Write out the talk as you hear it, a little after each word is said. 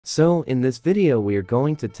So in this video we are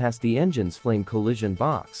going to test the engine's flame collision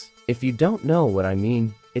box. If you don't know what I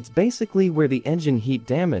mean, it's basically where the engine heat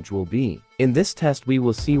damage will be. In this test we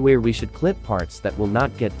will see where we should clip parts that will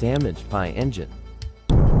not get damaged by engine.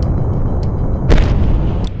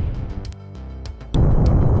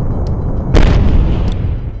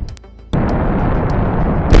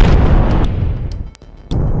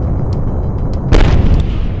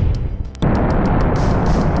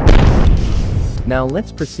 Now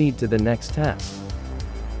let's proceed to the next test.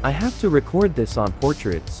 I have to record this on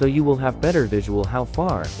portrait so you will have better visual how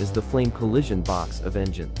far is the flame collision box of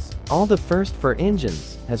engines. All the first for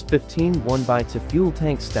engines has 15 1x2 fuel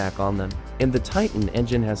tank stack on them, and the Titan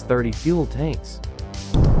engine has 30 fuel tanks.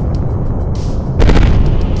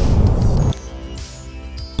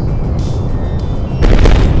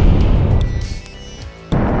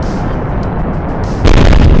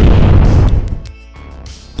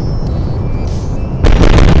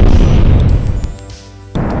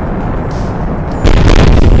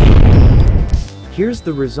 Here's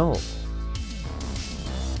the result.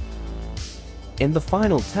 And the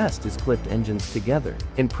final test is clipped engines together,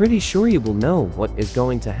 and pretty sure you will know what is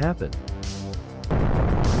going to happen.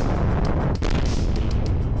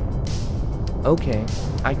 Okay,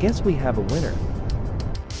 I guess we have a winner.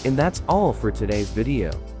 And that's all for today's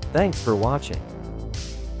video. Thanks for watching.